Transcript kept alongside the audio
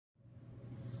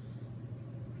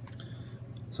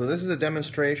So this is a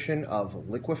demonstration of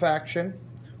liquefaction,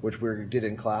 which we did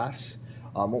in class.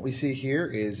 What we see here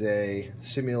is a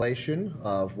simulation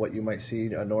of what you might see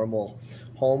in a normal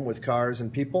home with cars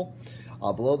and people.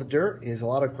 Below the dirt is a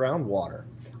lot of groundwater.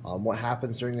 What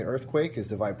happens during the earthquake is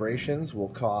the vibrations will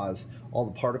cause all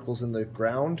the particles in the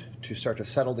ground to start to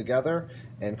settle together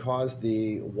and cause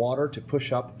the water to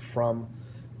push up from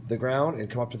the ground and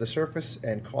come up to the surface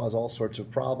and cause all sorts of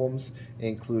problems,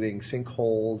 including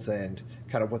sinkholes and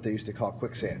kind of what they used to call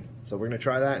quicksand. So we're going to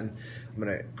try that, and I'm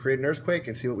going to create an earthquake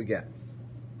and see what we get.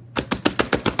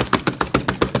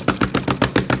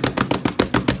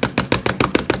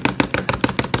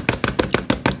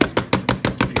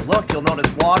 If you look, you'll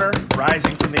notice water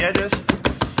rising from the edges.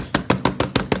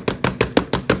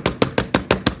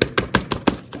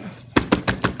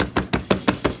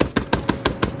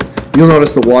 You'll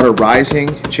notice the water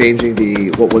rising,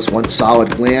 changing what was once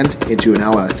solid land into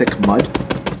now a thick mud.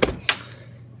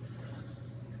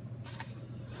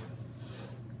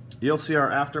 You'll see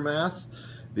our aftermath.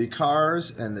 The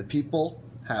cars and the people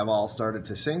have all started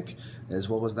to sink, as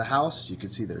well as the house. You can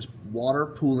see there's water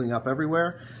pooling up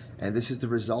everywhere, and this is the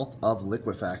result of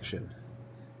liquefaction.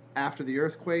 After the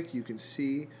earthquake, you can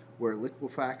see where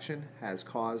liquefaction has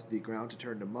caused the ground to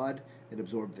turn to mud and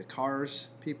absorb the cars,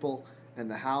 people, and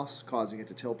the house, causing it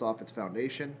to tilt off its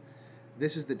foundation.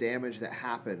 This is the damage that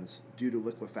happens due to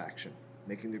liquefaction,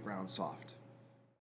 making the ground soft.